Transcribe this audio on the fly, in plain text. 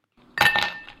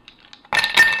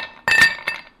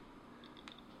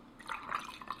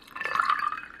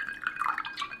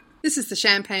This is the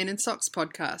Champagne and Socks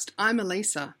podcast. I'm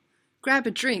Elisa. Grab a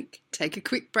drink, take a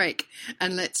quick break,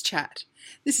 and let's chat.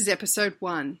 This is episode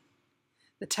 1,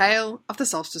 The Tale of the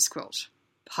Solstice Quilt,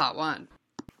 part 1.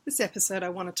 This episode I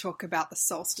want to talk about the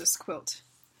Solstice Quilt.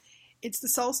 It's the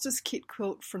Solstice kit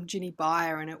quilt from Ginny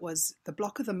Beyer, and it was the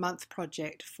Block of the Month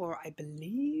project for, I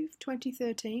believe,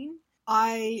 2013.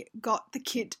 I got the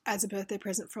kit as a birthday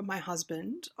present from my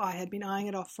husband. I had been eyeing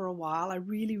it off for a while. I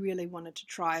really wanted to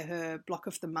try her Block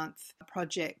of the Month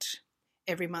project.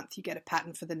 Every month you get a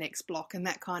pattern for the next block, and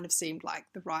that kind of seemed like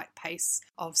the right pace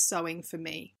of sewing for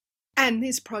me. And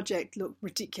this project looked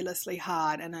ridiculously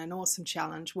hard and an awesome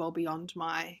challenge, well beyond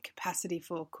my capacity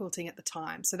for quilting at the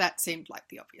time. So that seemed like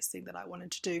the obvious thing that I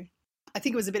wanted to do. I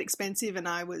think it was a bit expensive, and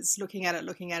I was looking at it.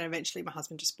 Eventually my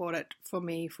husband just bought it for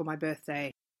me for my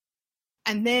birthday.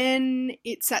 And then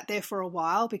it sat there for a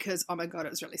while because, oh my God,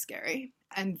 it was really scary.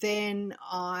 And then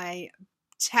I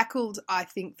tackled, I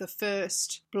think, the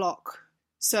first block.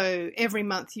 So every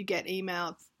month you get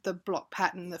emailed the block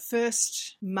pattern. The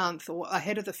first month, or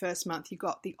ahead of the first month, you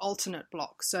got the alternate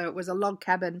block. So it was a log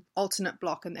cabin alternate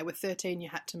block, and there were 13 you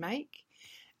had to make.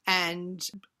 And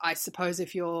I suppose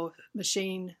if you're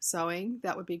machine sewing,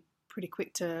 that would be pretty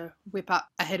quick to whip up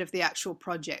ahead of the actual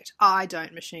project. I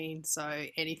don't machine sew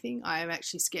anything. I am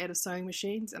actually scared of sewing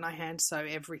machines, and I hand sew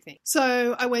everything.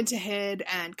 So I went ahead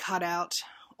and cut out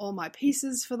all my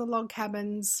pieces for the log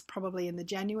cabins, probably in the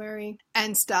January,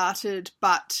 and started,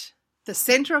 but the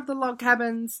center of the log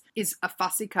cabins is a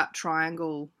fussy cut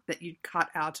triangle that you'd cut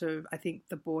out of, I think,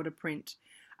 the border print,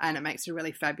 and it makes a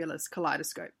really fabulous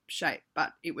kaleidoscope shape,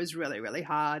 but it was really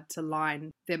hard to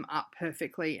line them up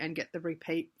perfectly and get the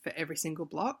repeat for every single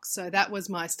block. So that was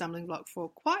my stumbling block for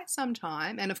quite some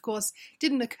time, and of course it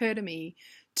didn't occur to me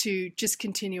to just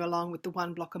continue along with the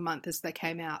one block a month as they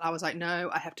came out. I was like,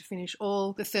 no, I have to finish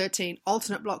all the 13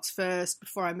 alternate blocks first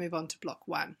before I move on to block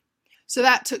 1. So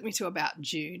that took me to about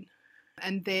June,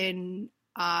 and then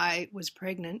I was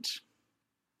pregnant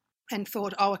and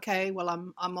thought, oh, okay, well,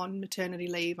 I'm on maternity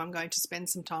leave. I'm going to spend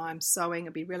some time sewing.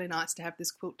 It'd be really nice to have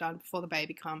this quilt done before the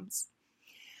baby comes.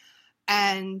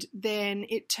 And then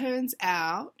it turns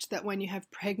out that when you have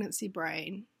pregnancy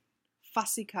brain,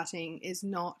 fussy cutting is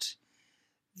not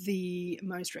the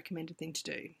most recommended thing to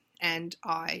do. And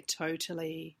I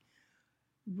totally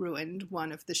ruined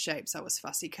one of the shapes I was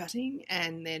fussy cutting,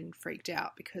 and then freaked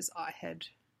out because I had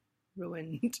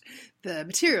ruined the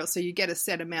material. So you get a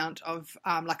set amount of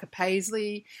like a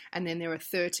paisley, and then there are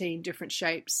 13 different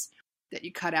shapes that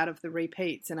you cut out of the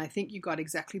repeats, and I think you got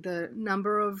exactly the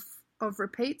number of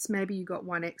repeats. Maybe you got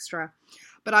one extra,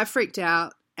 but I freaked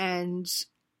out and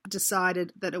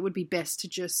decided that it would be best to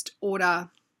just order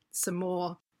some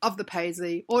more of the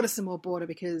paisley, order some more border,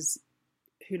 because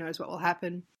who knows what will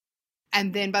happen.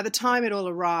 And then by the time it all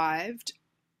arrived,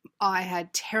 I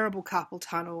had terrible carpal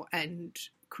tunnel and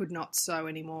could not sew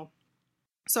anymore.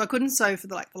 So I couldn't sew for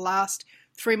the last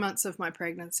 3 months of my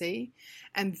pregnancy.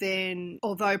 And then,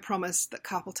 although promised that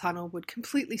carpal tunnel would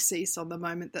completely cease on the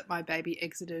moment that my baby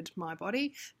exited my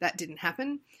body, that didn't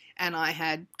happen. And I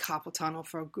had carpal tunnel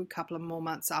for a good couple of more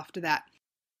months after that.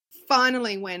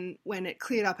 Finally, when it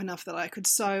cleared up enough that I could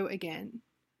sew again,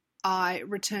 I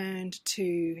returned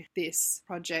to this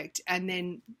project, and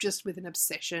then just with an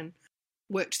obsession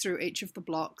worked through each of the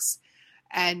blocks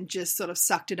and just sort of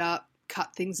sucked it up,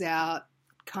 cut things out,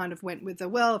 kind of went with the,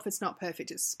 well, if it's not perfect,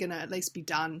 it's going to at least be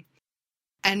done.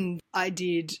 And I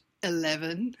did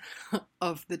 11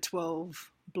 of the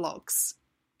 12 blocks,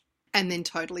 and then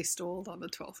totally stalled on the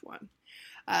 12th one.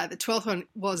 The 12th one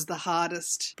was the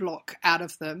hardest block out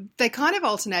of them. They kind of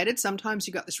alternated. Sometimes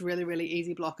you got this really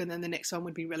easy block, and then the next one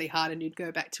would be really hard and you'd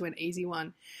go back to an easy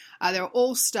one. They were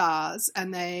all stars,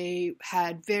 and they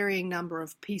had varying number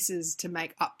of pieces to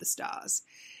make up the stars.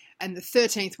 And the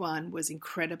 13th one was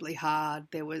incredibly hard.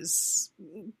 There was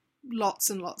lots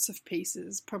and lots of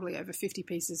pieces, probably over 50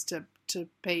 pieces to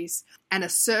piece, and a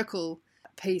circle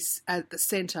piece at the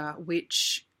center,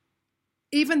 which,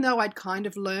 even though I'd kind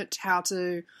of learnt how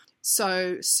to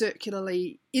sew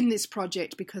circularly in this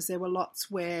project, because there were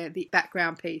lots where the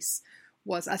background piece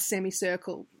was a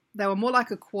semicircle, they were more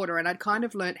like a quarter, and I'd kind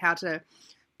of learnt how to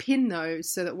pin those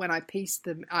so that when I pieced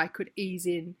them, I could ease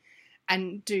in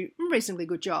and do a reasonably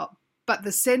good job. But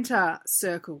the center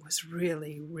circle was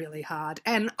really hard.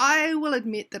 And I will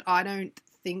admit that I don't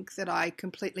think that I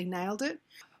completely nailed it.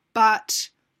 But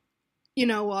you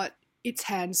know what? It's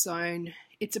hand sewn.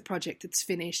 It's a project that's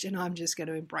finished, and I'm just going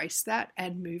to embrace that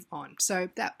and move on. So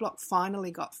that block finally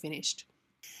got finished.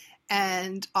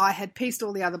 And I had pieced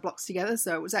all the other blocks together,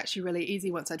 so it was actually really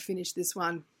easy once I'd finished this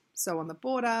one. Sew on the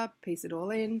border, piece it all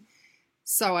in,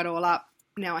 sew it all up.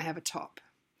 Now I have a top.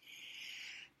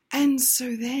 And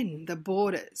so then the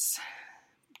borders.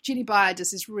 Ginny Buyer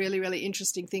does this really, really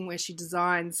interesting thing where she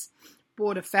designs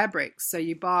border fabrics. So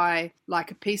you buy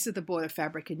like a piece of the border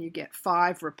fabric and you get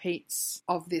 5 repeats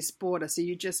of this border. So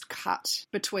you just cut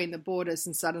between the borders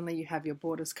and suddenly you have your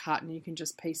borders cut and you can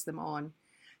just piece them on.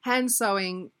 Hand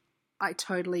sewing, I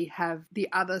totally have the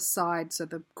other side. So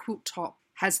the quilt top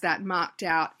has that marked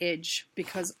out edge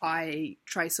because I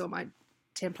trace all my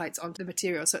templates onto the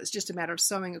material. So it's just a matter of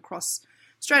sewing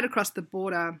straight across the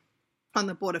border on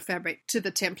the border fabric to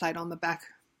the template on the back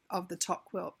of the top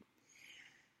quilt.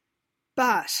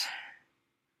 But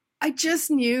I just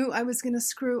knew I was going to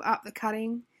screw up the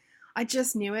cutting. I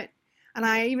just knew it. And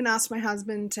I even asked my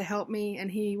husband to help me, and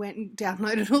he went and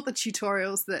downloaded all the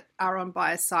tutorials that are on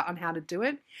Buyer's site on how to do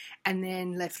it, and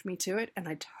then left me to it, and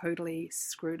I totally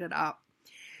screwed it up.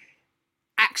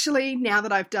 Actually, now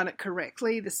that I've done it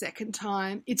correctly the second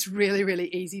time, it's really, really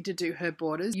easy to do her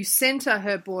borders. You center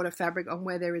her border fabric on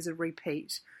where there is a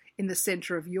repeat in the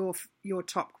center of your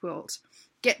top quilt.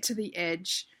 Get to the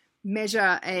edge,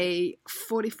 measure a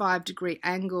 45-degree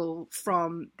angle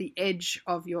from the edge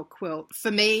of your quilt.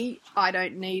 For me, I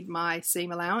don't need my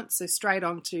seam allowance, so straight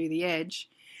onto the edge,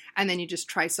 and then you just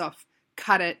trace off,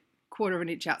 cut it 1/4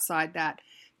 inch outside that,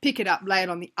 pick it up, lay it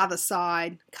on the other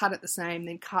side, cut it the same,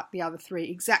 then cut the other 3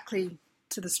 exactly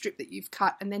to the strip that you've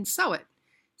cut, and then sew it.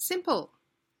 Simple.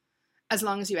 As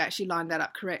long as you actually line that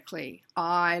up correctly.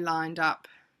 I lined up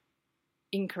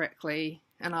incorrectly,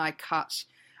 and I cut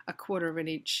a 1/4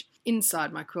 inch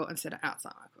inside my quilt instead of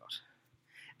outside my quilt.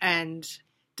 And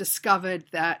discovered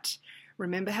that,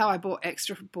 remember how I bought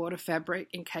extra border fabric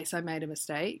in case I made a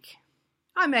mistake?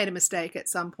 I made a mistake at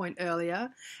some point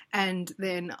earlier, and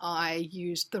then I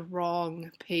used the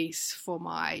wrong piece for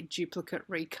my duplicate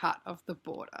recut of the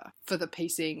border for the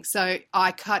piecing. So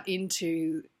I cut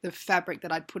into the fabric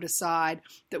that I'd put aside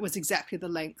that was exactly the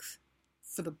length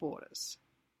for the borders.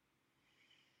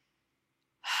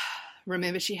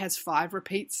 Remember, she has 5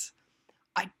 repeats.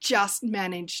 I just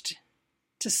managed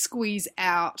to squeeze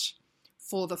out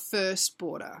for the first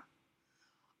border.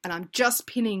 And I'm just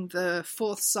pinning the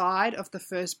 4th side of the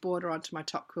first border onto my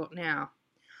top quilt now.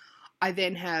 I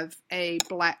then have a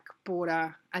black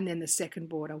border and then the second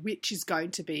border, which is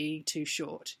going to be too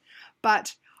short.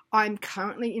 But I'm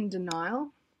currently in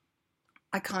denial.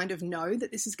 I kind of know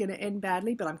that this is going to end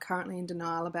badly, but I'm currently in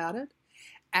denial about it.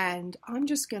 And I'm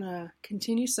just going to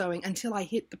continue sewing until I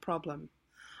hit the problem.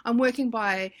 I'm working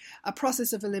by a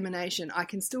process of elimination. I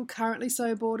can still currently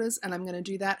sew borders, and I'm going to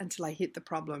do that until I hit the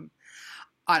problem.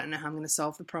 I don't know how I'm going to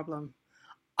solve the problem.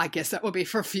 I guess that will be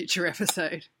for a future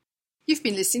episode. You've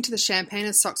been listening to the Champagne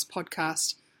and Socks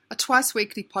podcast, a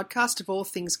twice-weekly podcast of all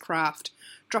things craft,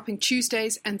 dropping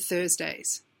Tuesdays and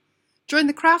Thursdays. Join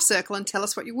the craft circle and tell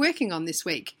us what you're working on this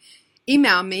week.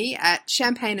 Email me at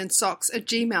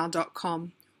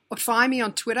champagneandsocks@gmail.com or find me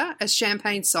on Twitter as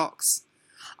Champagne Socks.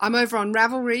 I'm over on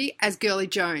Ravelry as Girly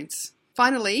Jones.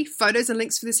 Finally, photos and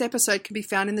links for this episode can be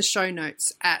found in the show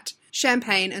notes at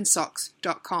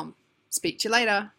champagneandsocks.com. Speak to you later.